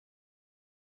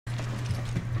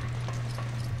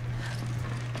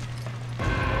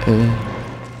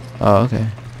Oh, okay.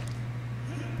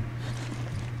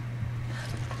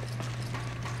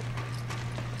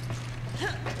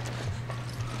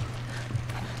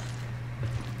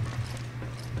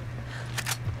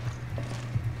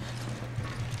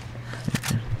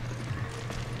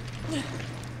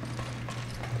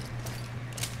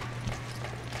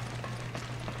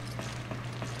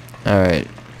 Alright.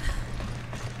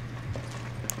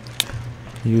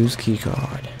 Use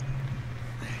keycard.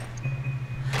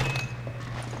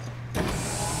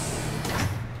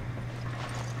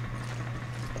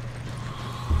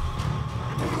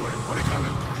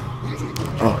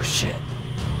 Oh shit.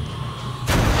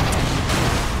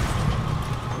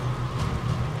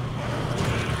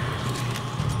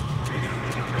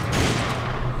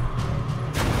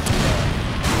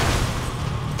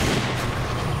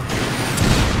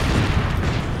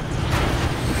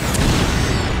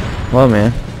 Whoa,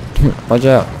 man. Watch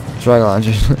out. Strike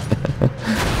launchers.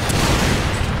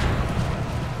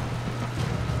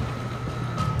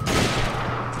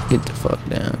 Get the fuck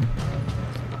down.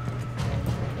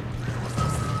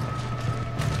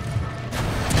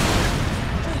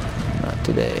 Not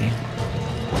today.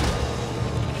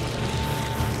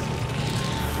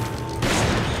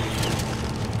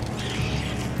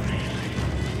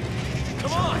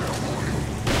 Come on.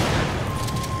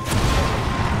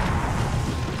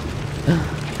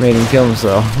 Made him kill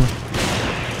himself.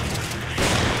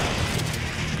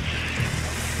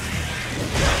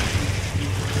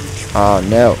 Oh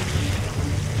no.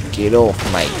 Get off,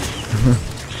 mate.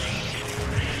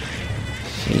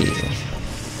 Jesus.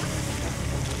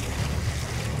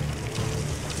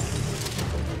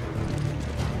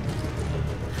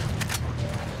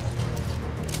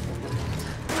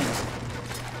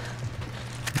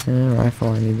 Yeah, rifle,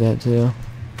 I need that too.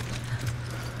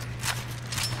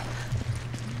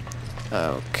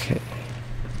 Okay.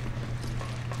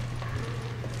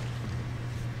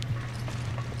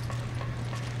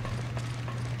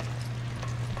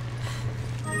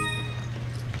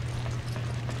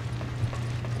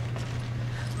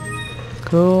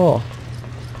 Cool.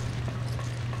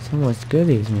 So much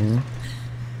goodies, man.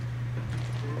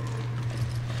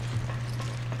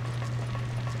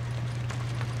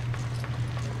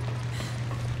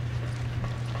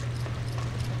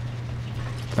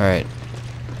 All right.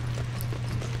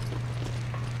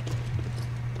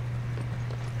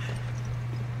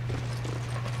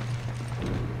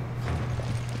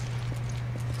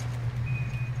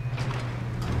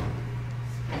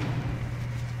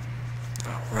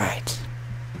 Right.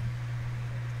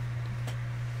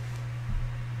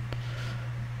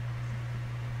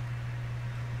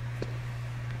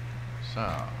 So,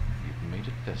 you've made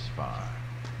it this far.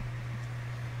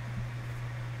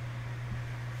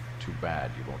 Too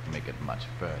bad you won't make it much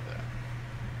further.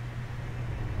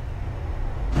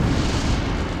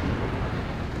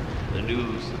 The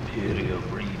new superior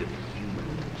breed of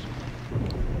humans,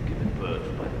 given birth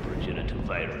by the progenitor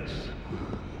virus.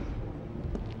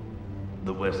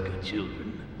 The Wesker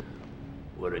children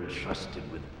were entrusted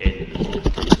with endless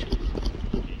potential.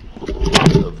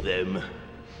 Of them,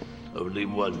 only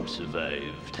one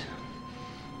survived.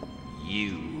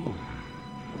 You.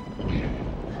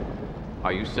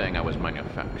 Are you saying I was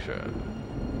manufactured?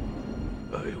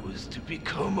 I was to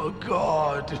become a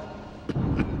god.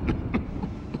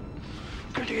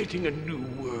 Creating a new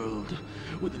world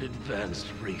with an advanced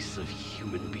race of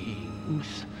human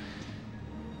beings.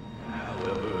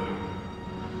 However,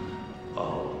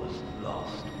 all was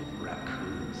lost with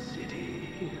Raccoon City.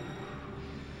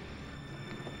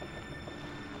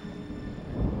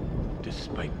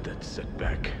 Despite that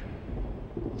setback,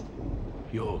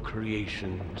 your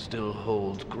creation still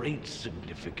holds great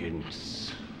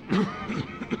significance.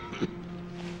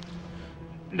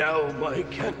 Now my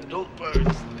candle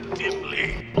burns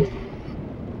dimly.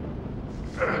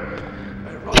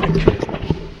 Ironic,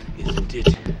 isn't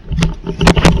it?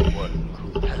 One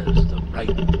who has the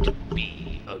right to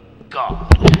be a god.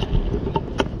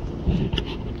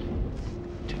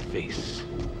 To face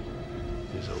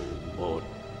his own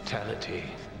mortality.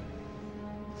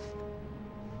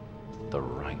 The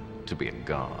right to be a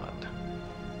god.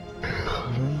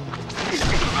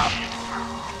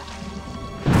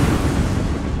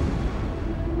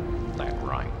 That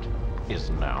right is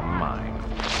now mine.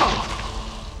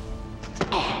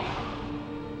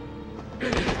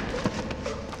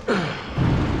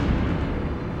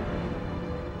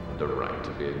 The right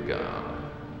to be a god.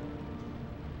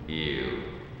 You.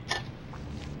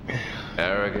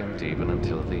 Arrogant even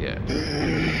until the end.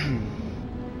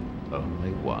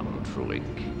 Only one truly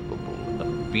capable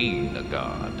of being a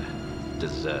god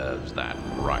deserves that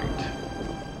right.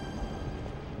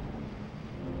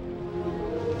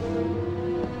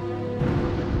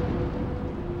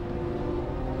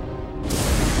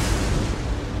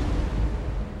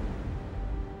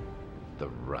 the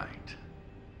right.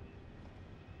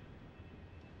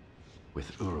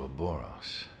 With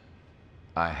Uroboros,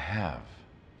 I have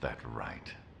that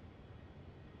right.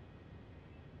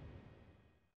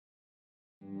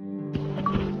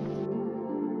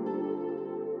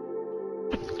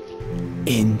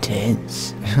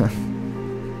 Intense.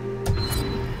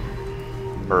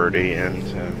 Pretty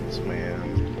intense, man.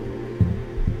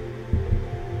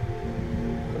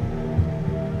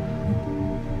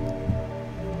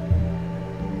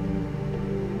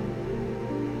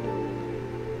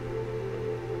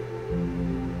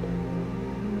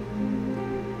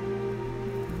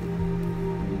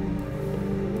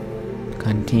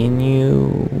 Continue.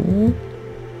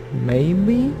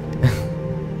 Maybe.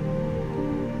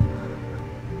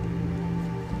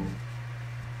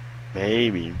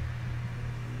 Maybe.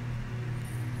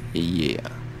 Yeah.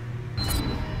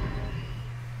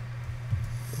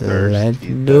 Thirsty Let's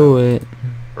do it.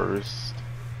 First.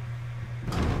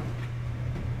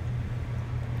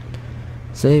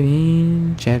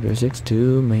 Saving chapter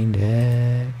 6-2 main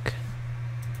deck.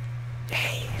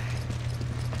 Yay.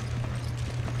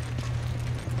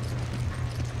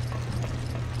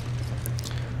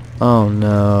 Oh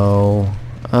no.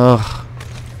 Ugh.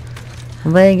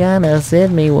 They gonna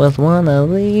send me with one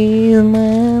of these,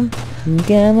 man.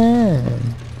 Come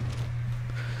on.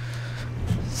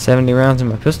 70 rounds in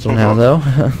my pistol now, though.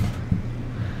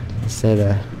 Instead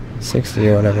of 60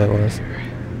 or whatever it was.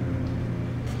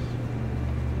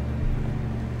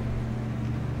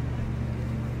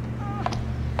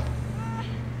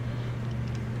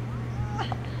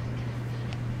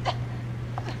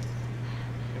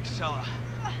 Excella,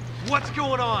 what's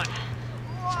going on?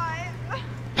 Why?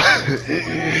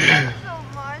 So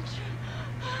much.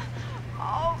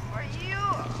 All for you.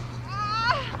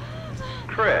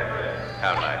 Chris,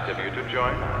 how nice of you to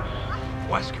join us.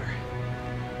 Wesker.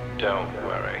 Don't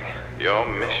worry. Your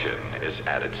mission is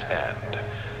at its end.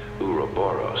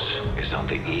 Uroboros is on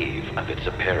the eve of its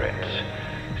appearance.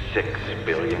 6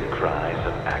 billion cries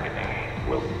of agony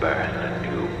will birth a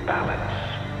new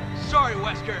balance. Sorry,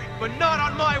 Wesker, but not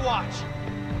on my watch.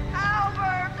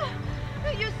 Albert,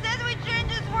 you said we change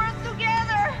his words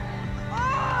together.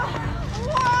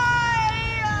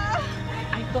 Why?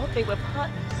 I thought they were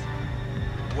partners.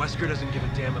 Wesker doesn't give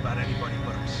a damn about anybody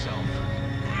but himself.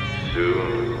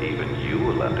 Soon, even you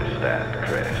will understand,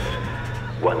 Chris.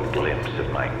 One glimpse of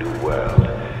my new world,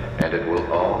 and it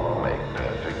will all make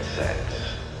perfect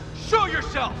sense. Show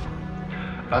yourself!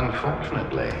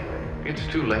 Unfortunately, it's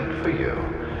too late for you.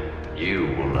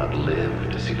 You will not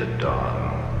live to see the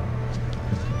dawn.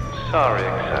 Sorry,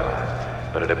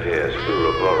 Excella, but it appears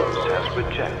Uroboros has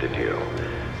rejected you.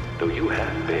 Though you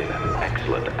have been an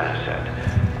excellent asset,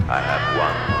 I have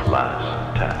one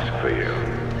last task for you.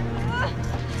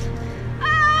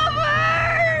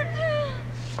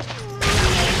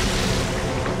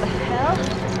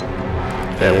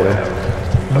 That way.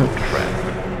 A trap.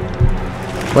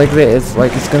 It's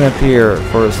like it's gonna appear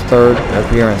for his 3rd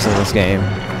appearance in this game.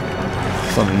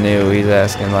 Something new. He's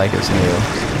asking like it's new.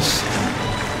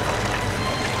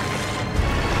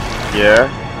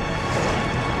 Yeah.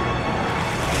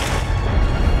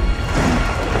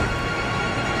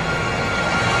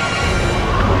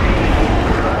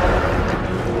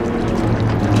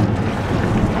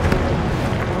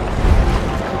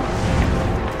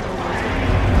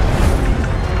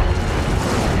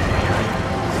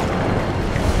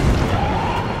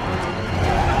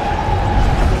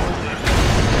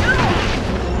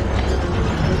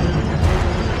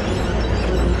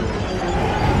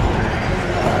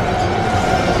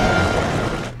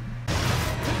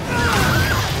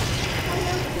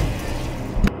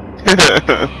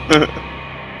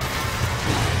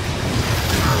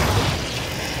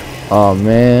 Oh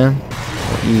man.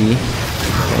 E.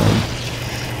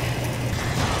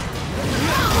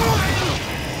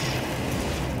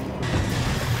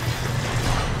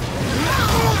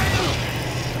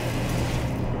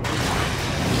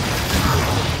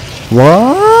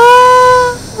 What?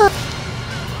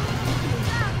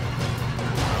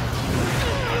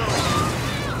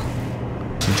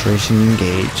 Concentration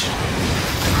engaged.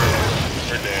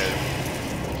 We're dead.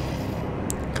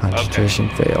 Concentration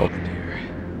failed.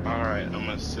 Alright, I'm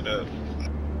gonna sit up.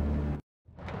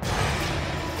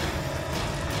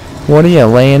 What are you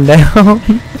laying down?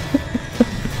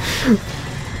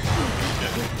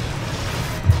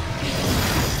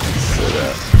 Sit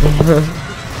up.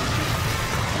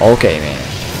 Okay, man.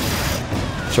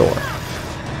 Sure.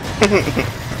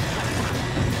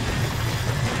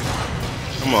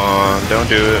 Come on, don't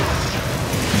do it.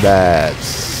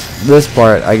 That's this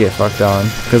part I get fucked on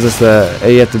because it's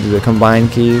you have to do the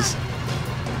combined keys.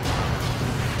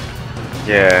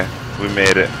 Yeah, we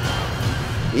made it.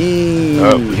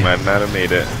 Oh, we might not have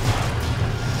made it.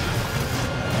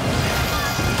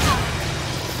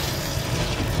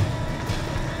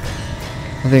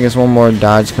 I think it's one more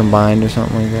dodge combined or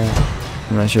something like that.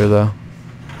 I'm not sure though.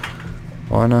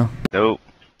 Or no? Nope.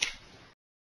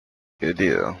 Good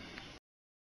deal.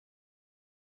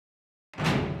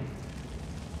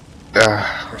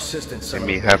 Persistent Let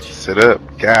me have to sit up.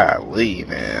 Golly,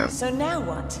 man. So now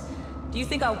what? Do you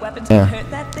think our weapons Yeah. can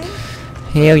hurt that thing?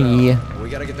 Hell yeah. We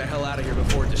gotta get the hell out of here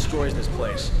before it destroys this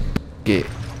place. Get.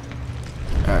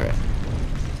 Alright.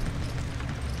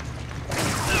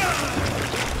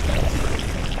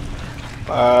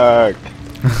 Fuck.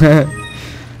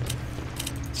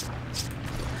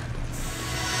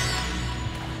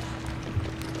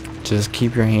 Just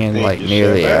keep your hand Thank like you,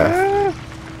 near the Chef.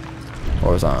 F.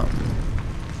 Or something.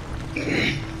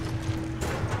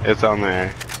 It's on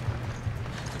there.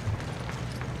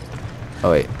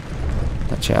 Oh wait.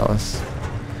 The chalice.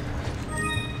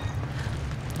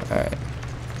 Alright.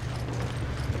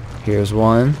 Here's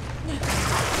one.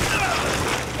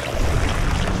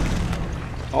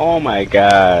 Oh my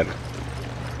god.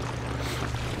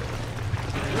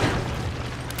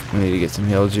 We need to get some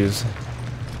heal juice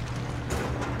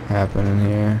happening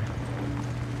here.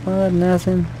 What?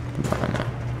 Nothing? Come on now.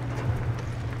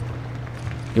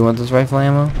 You want this rifle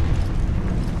ammo?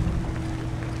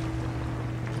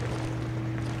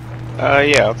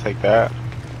 Yeah, I'll take that.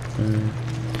 Mm.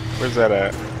 Where's that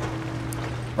at?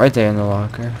 Right there in the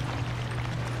locker.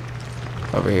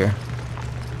 Over here.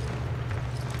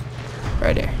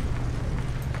 Right there.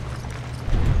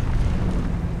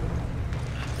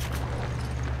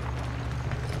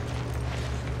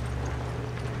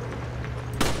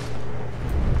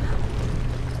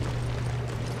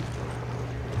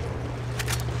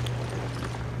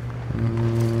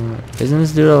 Isn't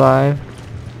this dude alive?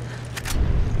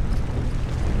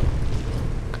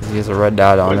 Cause he has a red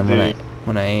dot on What him dude?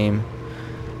 when I aim.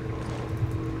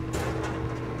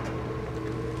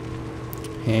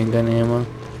 Handgun ammo.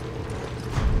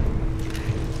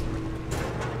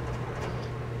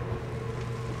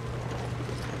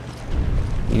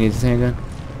 You need this handgun?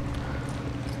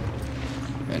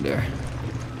 Right there.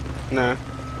 No.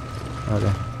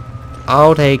 Okay.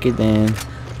 I'll take it then.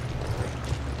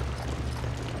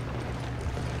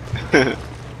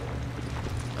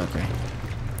 Okay.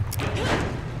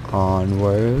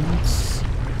 Onwards.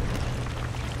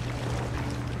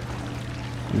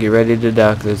 Get ready to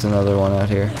duck. There's another one out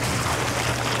here.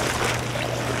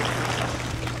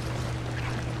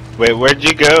 Wait, where'd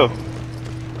you go?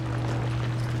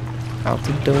 Out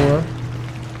the door.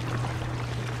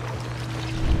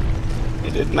 I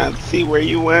did not see where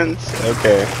you went.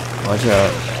 Okay. Watch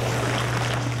out.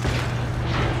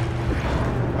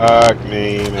 Fuck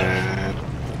me, man.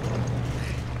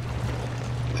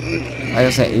 Like I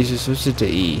said, you should switch it to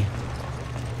E.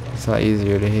 It's a lot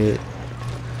easier to hit.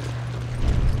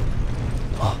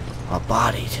 Oh, my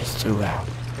body just threw out.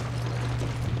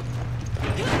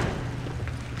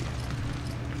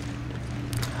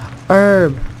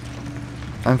 Herb!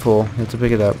 I'm full. You have to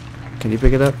pick it up. Can you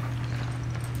pick it up?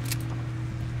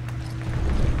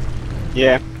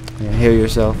 Yeah. Yeah, heal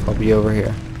yourself. I'll be over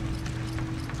here.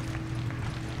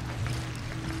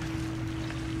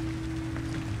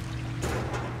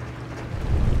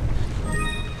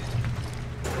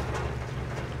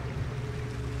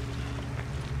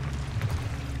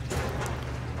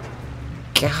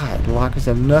 God, lockers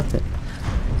have nothing.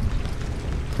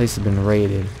 Place has been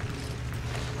raided.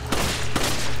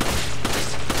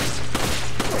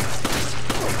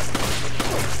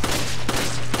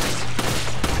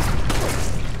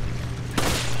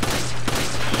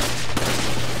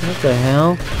 What the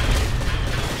hell?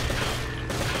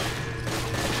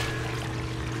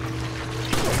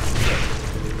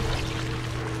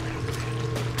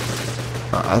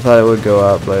 I thought it would go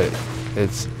up, but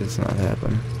it's not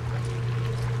happening.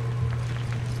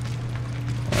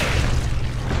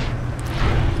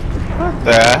 What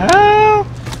the hell?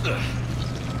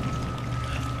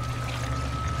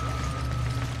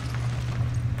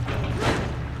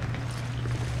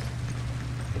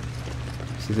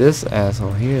 See, this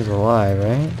asshole here is alive,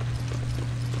 right?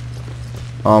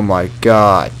 Oh my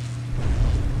god.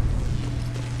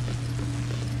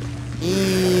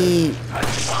 Eee.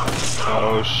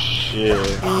 Oh shit.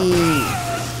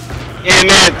 Damn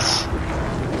it!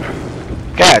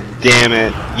 God damn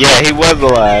it. Yeah, he was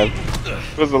alive.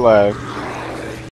 He was alive.